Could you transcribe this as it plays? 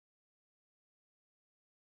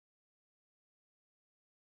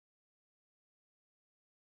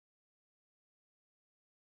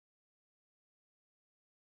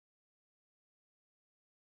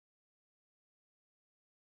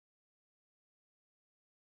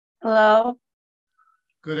Hello?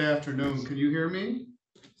 Good afternoon. Can you hear me?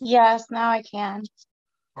 Yes, now I can.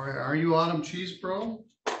 All right. Are you Autumn Cheesebro?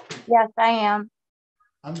 Yes, I am.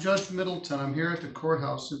 I'm Judge Middleton. I'm here at the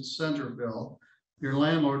courthouse in Centerville. Your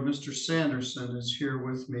landlord, Mr. Sanderson, is here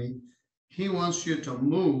with me. He wants you to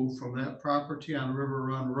move from that property on River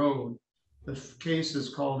Run Road. The case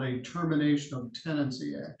is called a termination of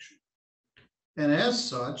tenancy action. And as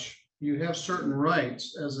such, you have certain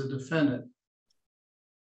rights as a defendant.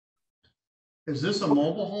 Is this a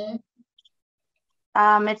mobile home?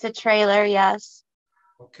 It's a trailer, yes.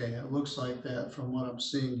 Okay, it looks like that from what I'm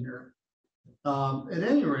seeing here. At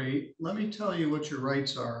any rate, let me tell you what your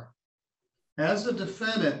rights are. As a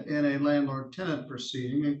defendant in a landlord-tenant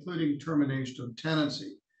proceeding, including termination of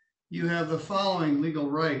tenancy, you have the following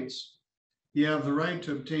legal rights. You have the right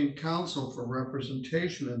to obtain counsel for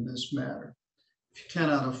representation in this matter. If you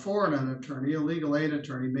cannot afford an attorney, a legal aid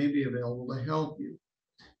attorney may be available to help you.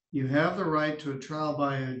 You have the right to a trial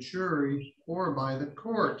by a jury or by the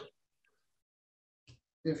court.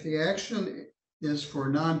 If the action is for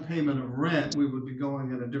non-payment of rent, we would be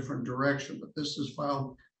going in a different direction, but this is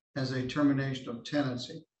filed as a termination of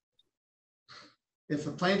tenancy. If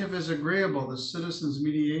the plaintiff is agreeable, the Citizens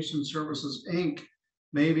Mediation Services, Inc.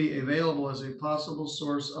 may be available as a possible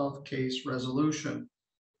source of case resolution.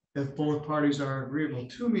 If both parties are agreeable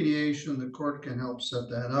to mediation, the court can help set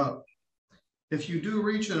that up. If you do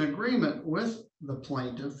reach an agreement with the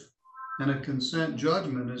plaintiff and a consent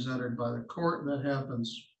judgment is entered by the court, that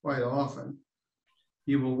happens quite often,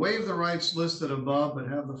 you will waive the rights listed above, but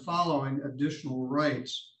have the following additional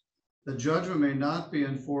rights. The judgment may not be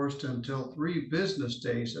enforced until 3 business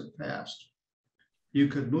days have passed. You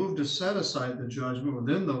could move to set aside the judgment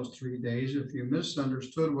within those 3 days if you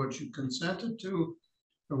misunderstood what you consented to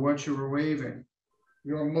or what you were waiving.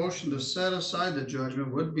 Your motion to set aside the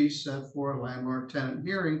judgment would be set for a landlord-tenant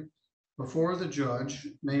hearing before the judge,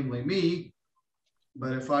 namely me,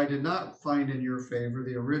 but if I did not find in your favor,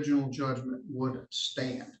 the original judgment would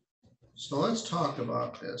stand. So let's talk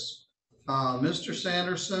about this. Mr.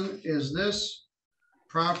 Sanderson, is this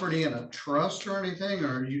property in a trust or anything,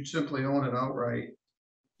 or you simply own it outright?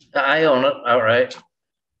 I own it outright.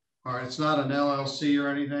 All right, it's not an LLC or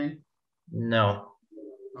anything? No.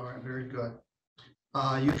 All right, very good.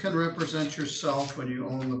 You can represent yourself when you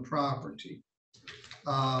own the property.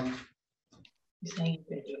 You're saying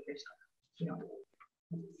you're going to do it yourself. You don't.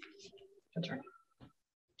 Attorney.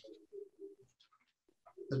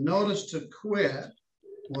 The notice to quit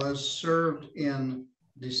was served in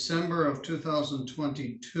December of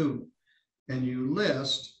 2022, and you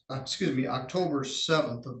list, October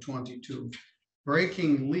 7th of 22,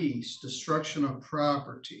 breaking lease, destruction of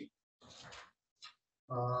property.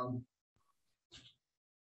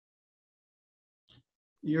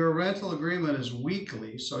 Your rental agreement is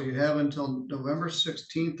weekly, so you have until November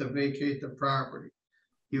 16th to vacate the property.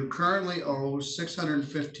 You currently owe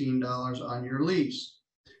 $615 on your lease.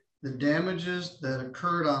 The damages that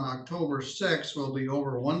occurred on October 6th will be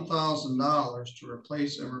over $1,000 to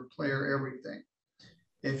replace and repair everything.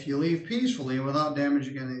 If you leave peacefully and without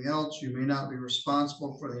damaging anything else, you may not be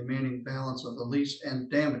responsible for the remaining balance of the lease and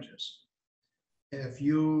damages. If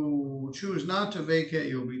you choose not to vacate,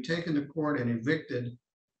 you'll be taken to court and evicted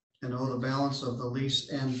and owe the balance of the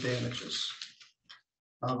lease and damages.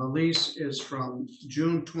 The lease is from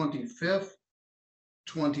June 25th,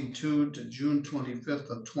 22 to June 25th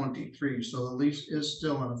of 23. So the lease is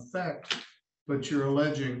still in effect, but you're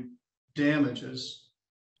alleging damages.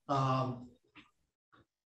 Ms.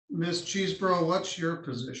 Cheesebro, what's your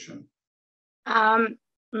position?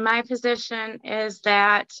 My position is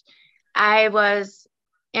that I was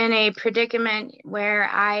in a predicament where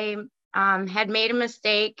I had made a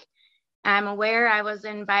mistake. I'm aware I was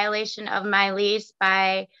in violation of my lease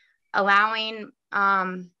by allowing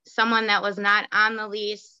someone that was not on the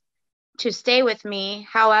lease to stay with me.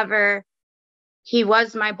 However, he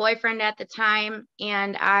was my boyfriend at the time,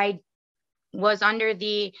 and I was under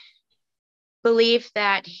the belief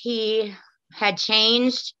that he had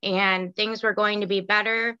changed and things were going to be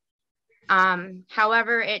better.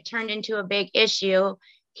 However, it turned into a big issue.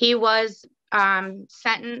 He was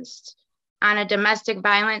sentenced on a domestic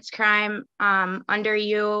violence crime under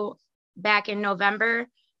you back in November.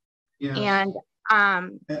 Yes.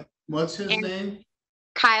 And what's his name?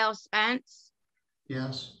 Kyle Spence.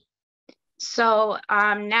 Yes. So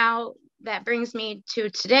now that brings me to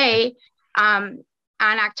today. On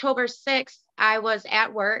October 6th, I was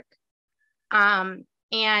at work, and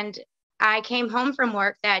I came home from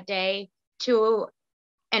work that day to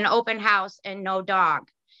an open house and no dog.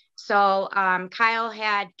 So Kyle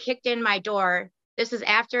had kicked in my door. This is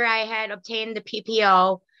after I had obtained the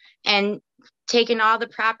PPO. and taken all the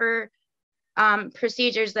proper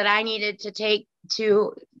procedures that I needed to take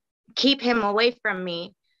to keep him away from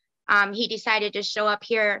me, he decided to show up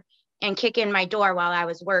here and kick in my door while I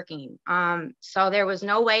was working. So there was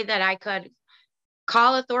no way that I could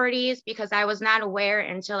call authorities because I was not aware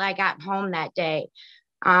until I got home that day.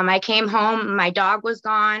 I came home, my dog was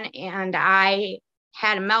gone, and I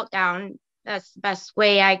had a meltdown. That's the best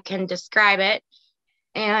way I can describe it.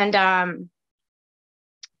 And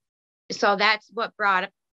so that's what brought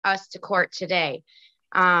us to court today.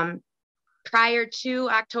 Prior to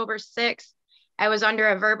October 6th, I was under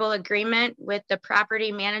a verbal agreement with the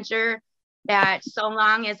property manager that so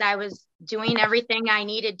long as I was doing everything I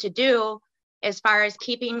needed to do as far as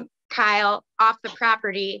keeping Kyle off the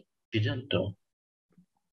property,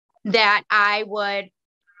 that I would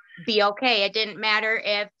be okay. It didn't matter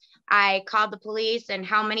if I called the police and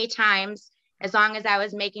how many times, as long as I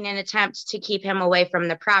was making an attempt to keep him away from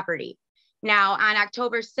the property. Now, on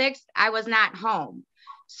October 6th, I was not home.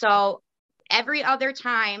 So every other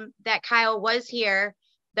time that Kyle was here,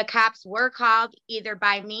 the cops were called either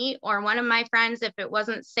by me or one of my friends if it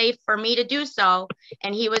wasn't safe for me to do so,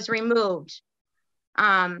 and he was removed.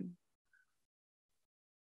 Hello?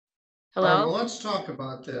 All right, well, let's talk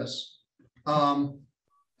about this.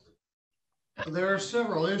 There are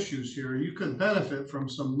several issues here. You could benefit from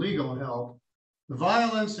some legal help. The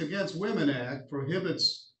Violence Against Women Act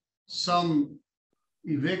prohibits some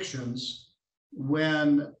evictions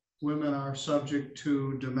when women are subject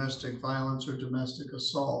to domestic violence or domestic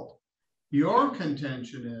assault. Your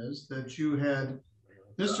contention is that you had,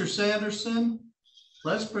 Mr. Sanderson,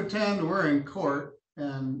 let's pretend we're in court,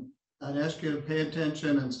 and I'd ask you to pay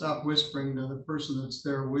attention and stop whispering to the person that's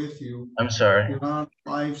there with you. I'm sorry. You're on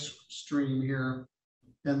live stream here,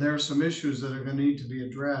 and there are some issues that are going to need to be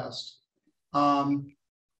addressed.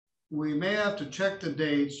 We may have to check the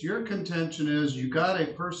dates. Your contention is you got a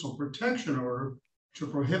personal protection order to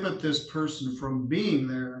prohibit this person from being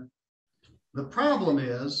there. The problem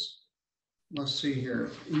is, let's see here,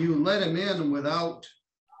 you let him in without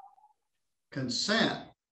consent,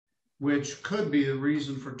 which could be the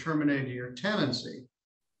reason for terminating your tenancy.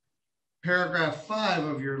 Paragraph 5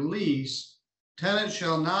 of your lease, tenant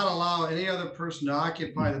shall not allow any other person to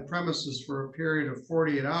occupy the premises for a period of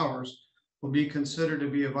 48 hours will be considered to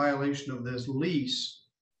be a violation of this lease.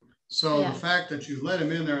 So the fact that you let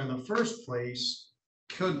him in there in the first place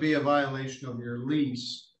could be a violation of your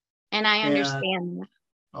lease. And I understand that.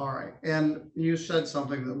 All right. And you said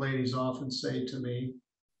something that ladies often say to me,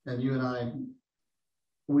 and you and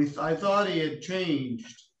I thought he had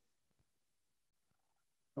changed.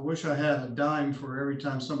 I wish I had a dime for every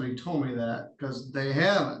time somebody told me that, because they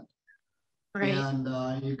haven't. Right.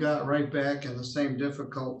 And you got right back in the same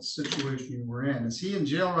difficult situation you were in. Is he in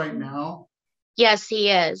jail right now? Yes, he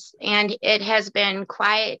is. And it has been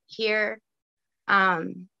quiet here.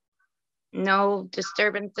 No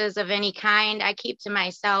disturbances of any kind. I keep to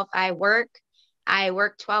myself. I work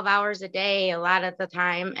 12 hours a day a lot of the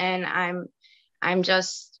time, and I'm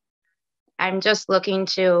just looking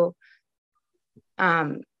to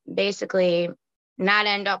basically not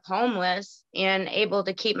end up homeless and able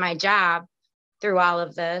to keep my job through all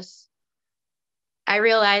of this. I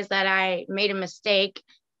realized that I made a mistake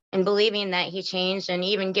in believing that he changed and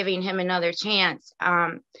even giving him another chance.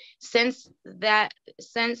 Since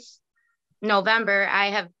November, I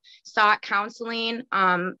have sought counseling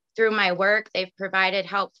through my work. They've provided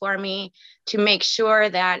help for me to make sure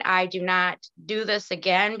that I do not do this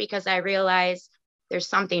again, because I realize there's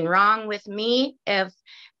something wrong with me if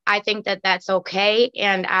I think that that's okay,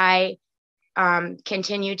 and I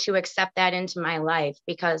continue to accept that into my life,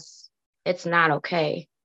 because it's not okay.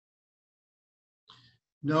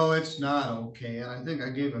 No, it's not okay. And I think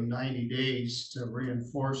I gave him 90 days to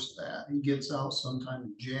reinforce that. He gets out sometime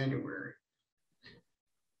in January.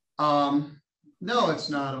 No, it's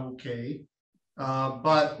not okay.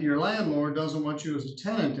 But your landlord doesn't want you as a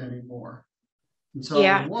tenant anymore. And so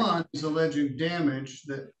one is alleging damage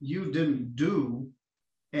that you didn't do,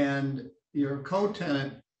 and your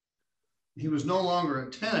co-tenant, he was no longer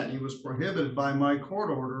a tenant. He was prohibited by my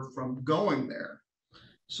court order from going there.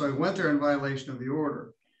 So he went there in violation of the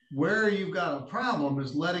order. Where you've got a problem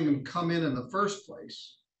is letting him come in the first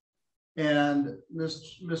place. And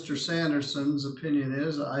Mr. Sanderson's opinion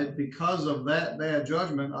is, because of that bad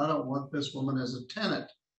judgment, I don't want this woman as a tenant.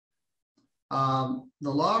 The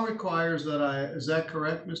law requires that is that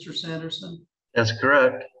correct, Mr. Sanderson? That's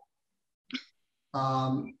correct.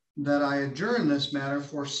 That I adjourn this matter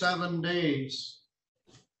for 7 days.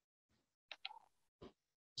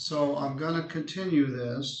 So I'm going to continue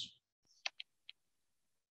this.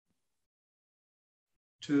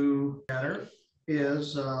 to matter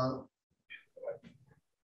is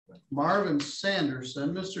Marvin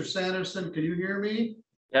Sanderson. Mr. Sanderson, can you hear me?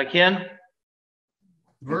 I can.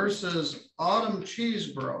 Versus Autumn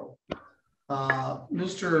Cheesebro.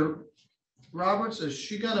 Mr. Roberts, is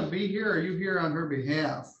she going to be here? Or are you here on her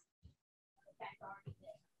behalf?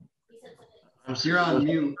 You're on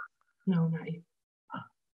mute. No, not you.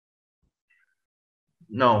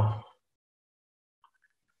 No.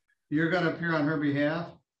 You're going to appear on her behalf?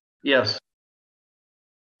 Yes.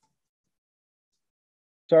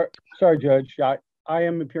 Sorry, Judge. I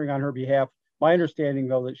am appearing on her behalf. My understanding,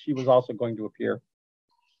 though, that she was also going to appear.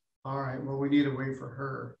 All right. Well, we need to wait for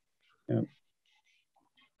her. Yeah.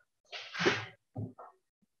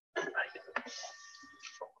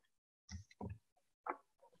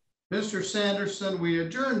 Mr. Sanderson, we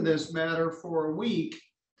adjourned this matter for a week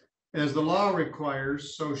as the law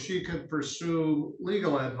requires, so she could pursue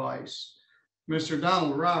legal advice. Mr.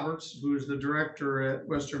 Donald Roberts, who is the director at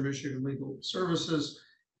Western Michigan Legal Services,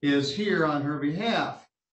 is here on her behalf.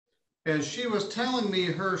 As she was telling me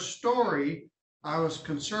her story, I was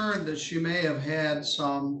concerned that she may have had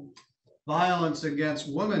some Violence Against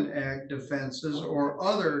Women Act defenses or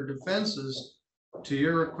other defenses to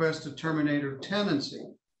your request to terminate her tenancy.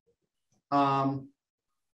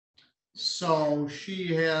 So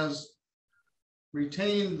she has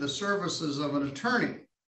retained the services of an attorney.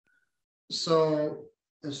 So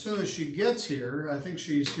as soon as she gets here, I think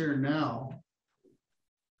she's here now.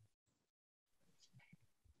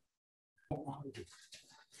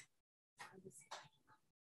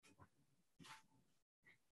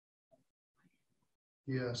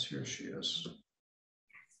 Yes, here she is.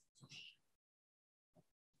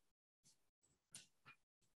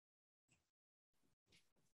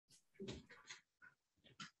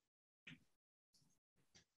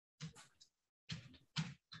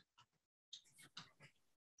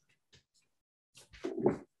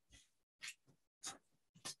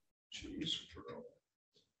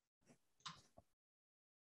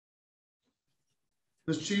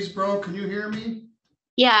 Ms. Cheesebro, can you hear me?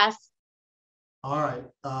 Yes. All right.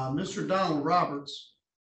 Mr. Donald Roberts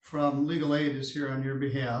from Legal Aid is here on your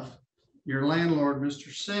behalf. Your landlord,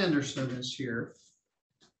 Mr. Sanderson, is here.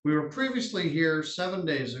 We were previously here 7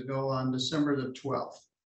 days ago on December the 12th.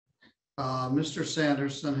 Mr.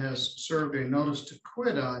 Sanderson has served a notice to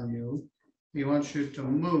quit on you. He wants you to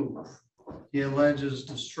move. He alleges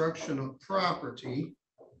destruction of property.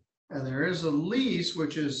 And there is a lease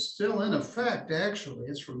which is still in effect, actually.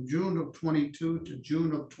 It's from June of 22 to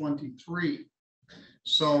June of 23.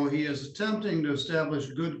 So he is attempting to establish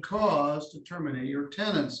good cause to terminate your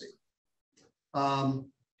tenancy.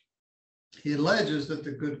 He alleges that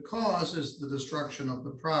the good cause is the destruction of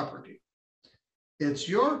the property. It's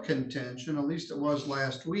your contention, at least it was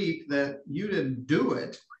last week, that you didn't do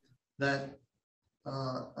it, that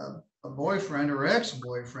a boyfriend or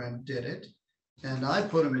ex-boyfriend did it. And I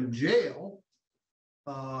put him in jail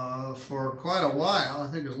for quite a while,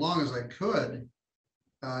 I think as long as I could.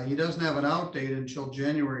 He doesn't have an out date until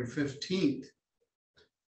January 15th.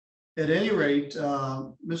 At any rate,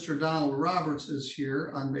 Mr. Donald Roberts is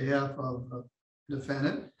here on behalf of the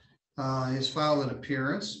defendant. He's filed an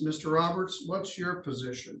appearance. Mr. Roberts, what's your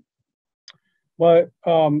position? Well,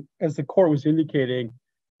 as the court was indicating,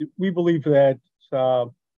 we believe that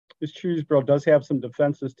Ms. Cheesebro does have some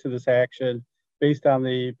defenses to this action based on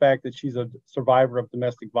the fact that she's a survivor of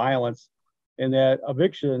domestic violence, and that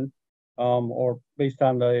eviction, or based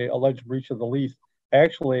on the alleged breach of the lease,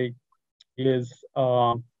 actually is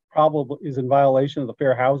probably in violation of the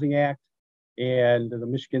Fair Housing Act and the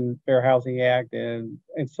Michigan Fair Housing Act, and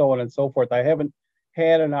so on and so forth. I haven't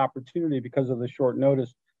had an opportunity because of the short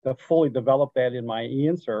notice to fully develop that in my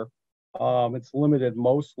answer. It's limited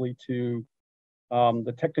mostly to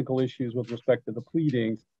the technical issues with respect to the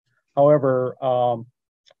pleadings. However,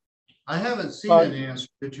 I haven't seen an answer.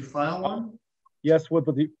 Did you file one? Yes,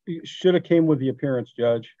 it should have came with the appearance,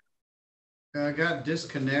 Judge. I got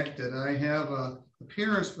disconnected. I have a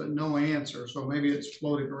appearance but no answer, so maybe it's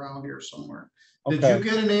floating around here somewhere. Okay. Did you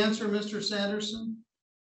get an answer, Mr. Sanderson?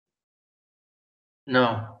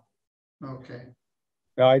 No. Okay.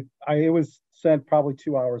 It was sent probably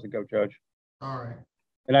 2 hours ago, Judge. All right.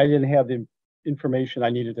 And I didn't have the information I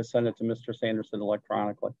needed to send it to Mr. Sanderson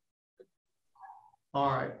electronically.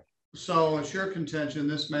 All right. So it's your contention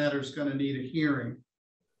this matter is going to need a hearing?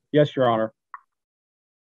 Yes, Your Honor.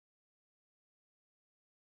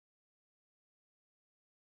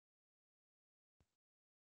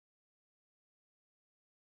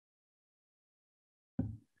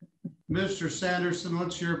 Mr. Sanderson,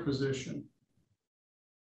 what's your position?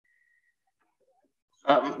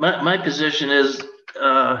 My position is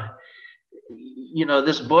you know,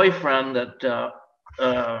 this boyfriend that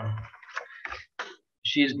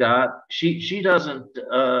she's got, she doesn't,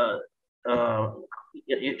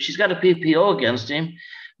 she's got a PPO against him,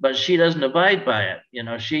 but she doesn't abide by it. You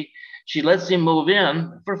know, she lets him move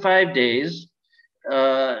in for 5 days,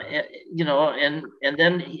 you know, and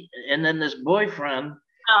then this boyfriend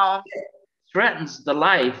threatens the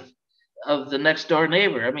life of the next door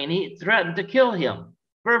neighbor. I mean, he threatened to kill him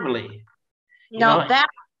verbally. No, that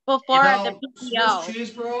before the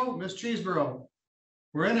PPO. Miss Cheeseborough,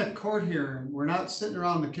 we're in a court hearing. We're not sitting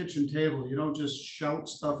around the kitchen table. You don't just shout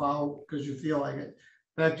stuff out because you feel like it.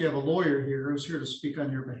 In fact, you have a lawyer here who's here to speak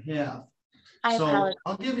on your behalf. So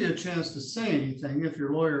I'll give you a chance to say anything if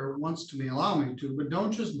your lawyer wants to allow me to, but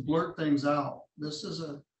don't just blurt things out. This is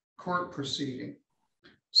a court proceeding.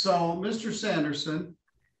 So, Mr. Sanderson,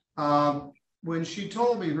 when she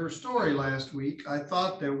told me her story last week, I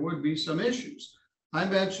thought there would be some issues. I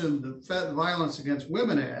mentioned the Violence Against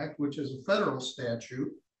Women Act, which is a federal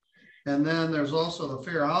statute. And then there's also the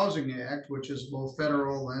Fair Housing Act, which is both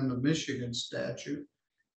federal and a Michigan statute.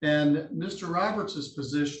 And Mr. Roberts'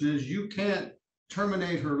 position is you can't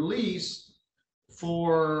terminate her lease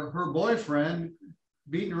for her boyfriend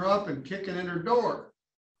beating her up and kicking in her door.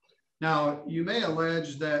 Now, you may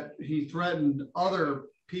allege that he threatened other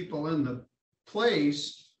people in the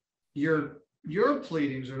place. Your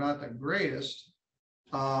pleadings are not the greatest.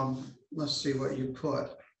 Let's see what you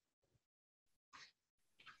put.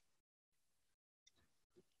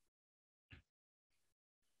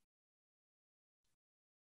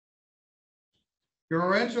 Your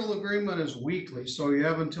rental agreement is weekly, so you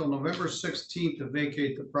have until November 16th to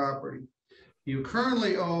vacate the property. You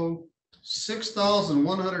currently owe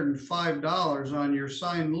 $6,105 on your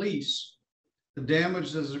signed lease. The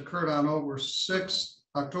damage that has occurred on October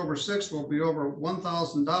 6th will be over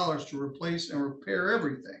 $1,000 to replace and repair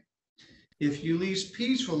everything. If you lease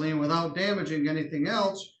peacefully and without damaging anything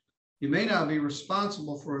else, you may not be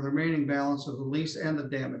responsible for the remaining balance of the lease and the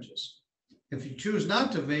damages. If you choose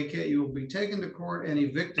not to vacate, you will be taken to court and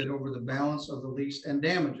evicted over the balance of the lease and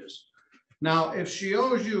damages. Now, if she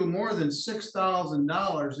owes you more than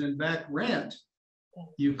 $6,000 in back rent,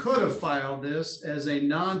 you could have filed this as a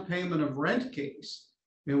non-payment of rent case,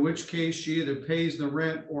 in which case she either pays the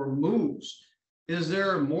rent or moves. Is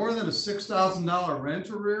there more than a $6,000 rent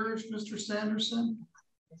arrearage, Mr. Sanderson?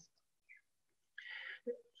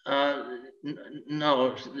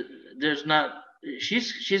 No, there's not.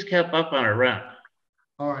 She's kept up on her rent.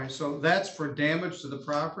 All right, so that's for damage to the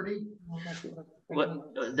property?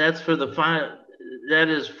 That's for the fine. That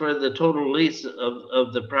is for the total lease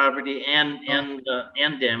of the property and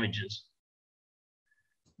damages.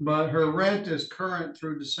 But her rent is current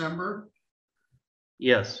through December?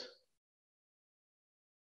 Yes.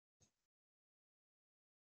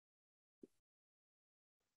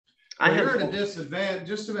 You're at a disadvantage.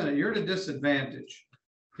 Just a minute. You're at a disadvantage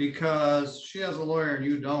because she has a lawyer and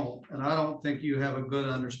you don't. And I don't think you have a good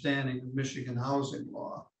understanding of Michigan housing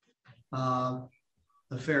law. The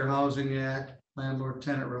Fair Housing Act,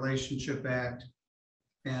 Landlord-Tenant Relationship Act,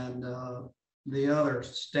 and the other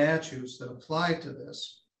statutes that apply to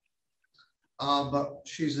this. But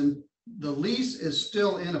the lease is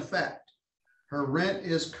still in effect. Her rent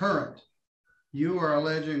is current. You are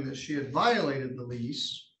alleging that she had violated the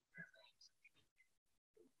lease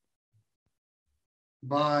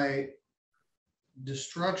by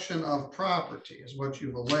destruction of property is what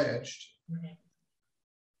you've alleged.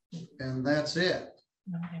 And that's it.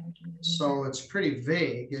 So it's pretty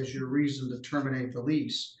vague as your reason to terminate the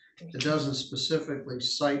lease. It doesn't specifically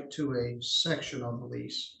cite to a section of the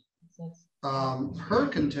lease. Her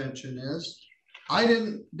contention is, I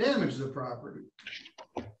didn't damage the property.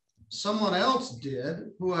 Someone else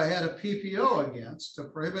did, who I had a PPO against to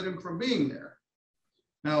prohibit him from being there.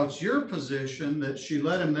 Now it's your position that she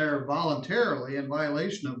let him there voluntarily in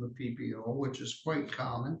violation of the PPO, which is quite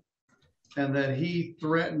common, and that he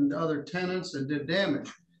threatened other tenants and did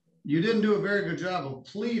damage. You didn't do a very good job of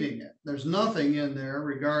pleading it. There's nothing in there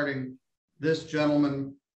regarding this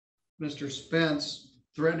gentleman, Mr. Spence,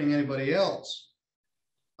 threatening anybody else.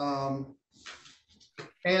 And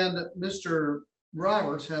Mr.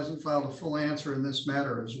 Roberts hasn't filed a full answer in this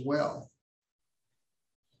matter as well.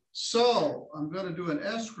 So I'm going to do an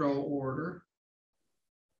escrow order.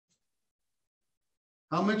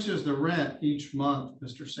 How much is the rent each month,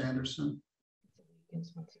 Mr. Sanderson?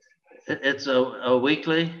 It's a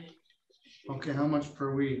weekly. Okay, how much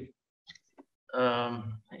per week?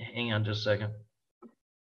 Hang on just a second.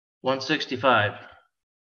 $165.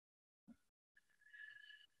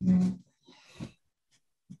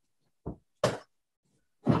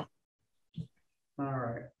 All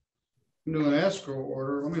right. Do an escrow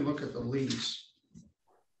order. Let me look at the lease.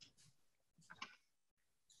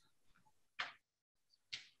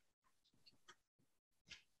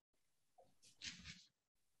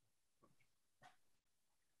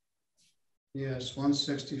 Yes,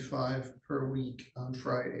 165 per week on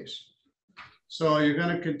Fridays. So you're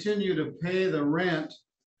going to continue to pay the rent,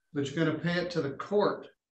 but you're going to pay it to the court.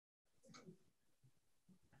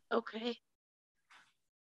 Okay.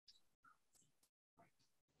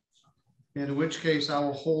 In which case I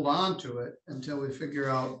will hold on to it until we figure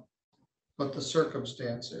out what the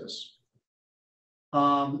circumstance is.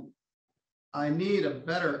 I need a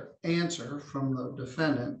better answer from the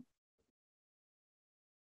defendant.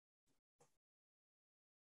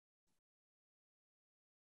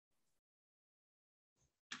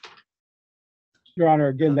 Your Honor,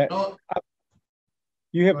 again, that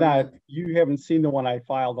you haven't seen the one I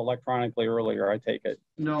filed electronically earlier, I take it.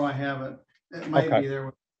 No, I haven't. It might be there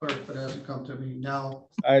with the clerk, but it hasn't come to me now.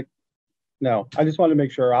 No, I just wanted to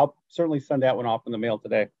make sure. I'll certainly send that one off in the mail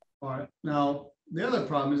today. All right. Now, the other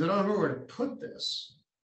problem is I don't know where to put this.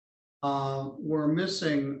 We're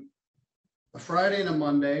missing a Friday and a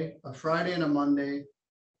Monday,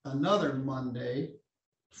 another Monday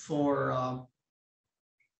for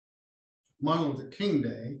Martin Luther King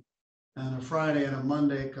Day, and a Friday and a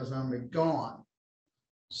Monday because I'm gone.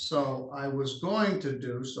 So I was going to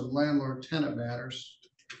do some landlord-tenant matters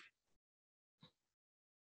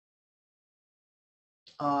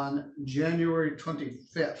on January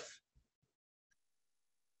 25th.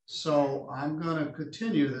 So I'm going to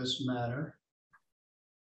continue this matter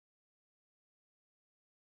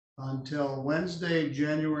until Wednesday,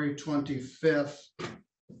 January 25th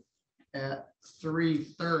at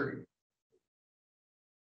 3:30.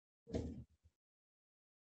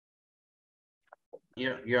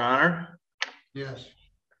 Your Honor? Yes.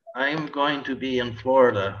 I'm going to be in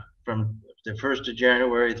Florida from the 1st of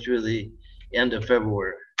January through the end of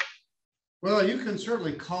February. Well, you can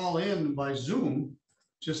certainly call in by Zoom,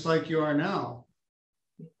 just like you are now.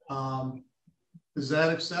 Is that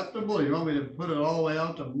acceptable? You want me to put it all the way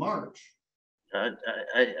out to March?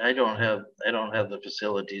 I don't have the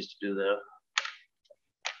facilities to do that.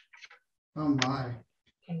 Oh my.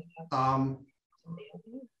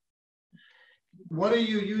 What are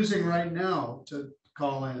you using right now to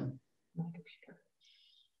call in?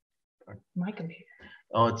 My computer.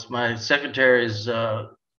 Oh, it's my secretary's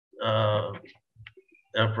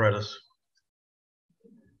apparatus.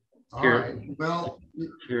 All right. Well,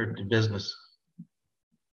 here at the business.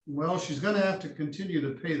 Well, she's going to have to continue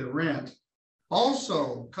to pay the rent.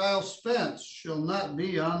 Also, Kyle Spence shall not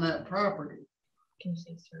be on that property. Can you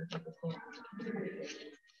say, sir?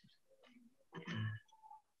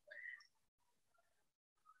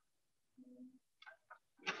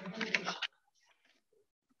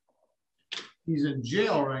 He's in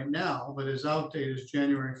jail right now, but his out date is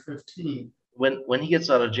January 15th. When he gets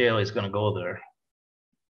out of jail, he's going to go there.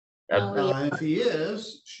 If he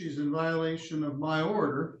is, she's in violation of my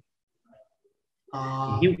order.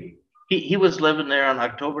 He was living there on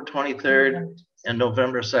October 23rd and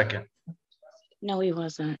November 2nd. No, he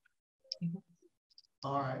wasn't.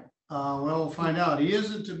 All right. Well, we'll find out. He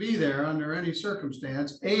isn't to be there under any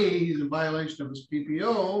circumstance. A, he's in violation of his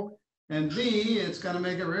PPO. And B, it's going to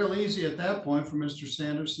make it real easy at that point for Mr.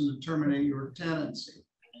 Sanderson to terminate your tenancy.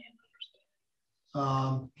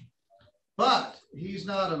 But he's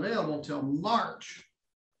not available till March,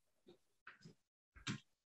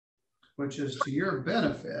 which is to your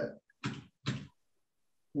benefit.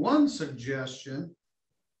 One suggestion,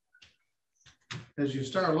 as you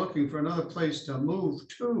start looking for another place to move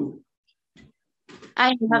to.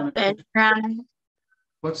 I have been, Ron.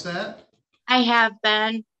 What's that? I have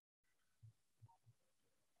been.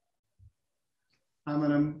 I'm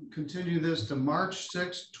going to continue this to March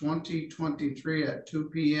 6, 2023 at 2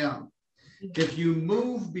 p.m. If you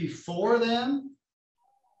move before then,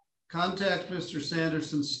 contact Mr.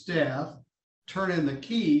 Sanderson's staff, turn in the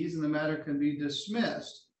keys, and the matter can be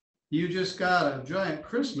dismissed. You just got a giant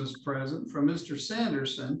Christmas present from Mr.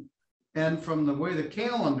 Sanderson, and from the way the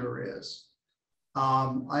calendar is,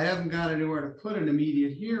 I haven't got anywhere to put an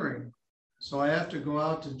immediate hearing. So I have to go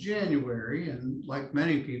out to January, and like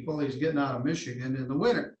many people, he's getting out of Michigan in the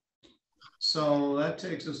winter. So that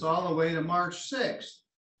takes us all the way to March 6th.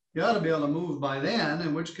 You ought to be able to move by then,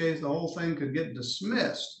 in which case the whole thing could get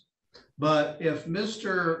dismissed. But if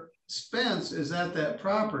Mr. Spence is at that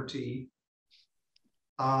property,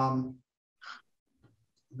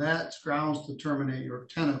 that's grounds to terminate your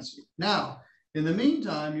tenancy. Now, in the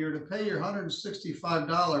meantime, you're to pay your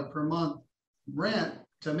 $165 per month rent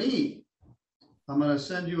to me. I'm going to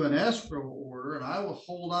send you an escrow order order and I will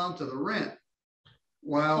hold on to the rent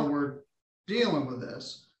while we're dealing with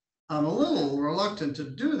this. I'm a little reluctant to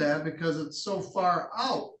do that because it's so far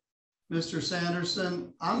out. Mr.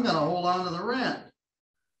 Sanderson, I'm going to hold on to the rent.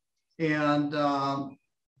 And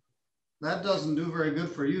that doesn't do very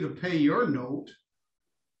good for you to pay your note,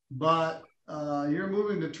 but you're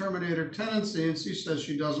moving to terminate her tenancy and she says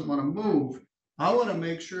she doesn't want to move. I want to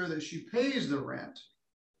make sure that she pays the rent.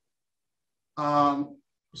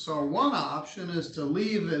 So one option is to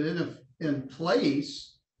leave it in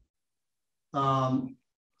place. I'm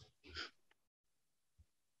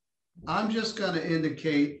just going to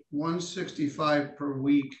indicate $165 per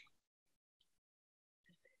week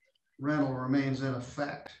rental remains in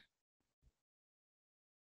effect.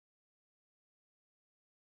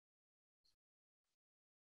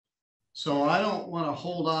 So I don't want to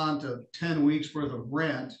hold on to 10 weeks worth of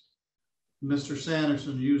rent. Mr.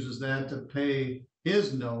 Sanderson uses that to pay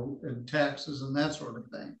his note and taxes and that sort of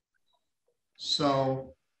thing.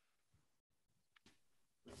 So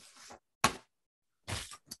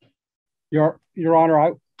Your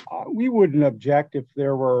Honor, we wouldn't object if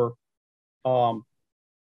there were some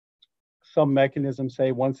mechanism,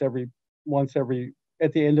 say once every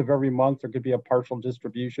at the end of every month there could be a partial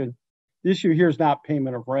distribution. The issue here is not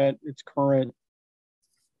payment of rent; it's current.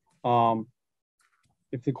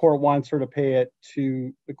 If the court wants her to pay it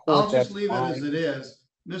to the court, I'll just leave it as it is.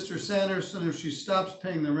 Mr. Sanderson, if she stops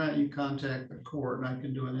paying the rent, you contact the court and I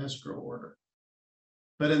can do an escrow order.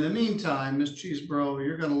 But in the meantime, Ms. Cheeseborough,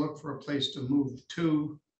 you're going to look for a place to move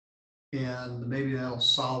to, and maybe that'll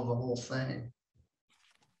solve the whole thing.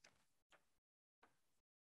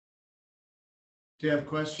 Do you have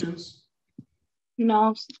questions?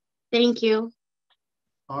 No, thank you.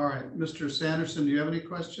 All right, Mr. Sanderson, do you have any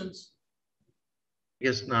questions?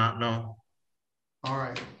 Guess not, no. All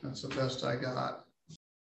right, that's the best I got.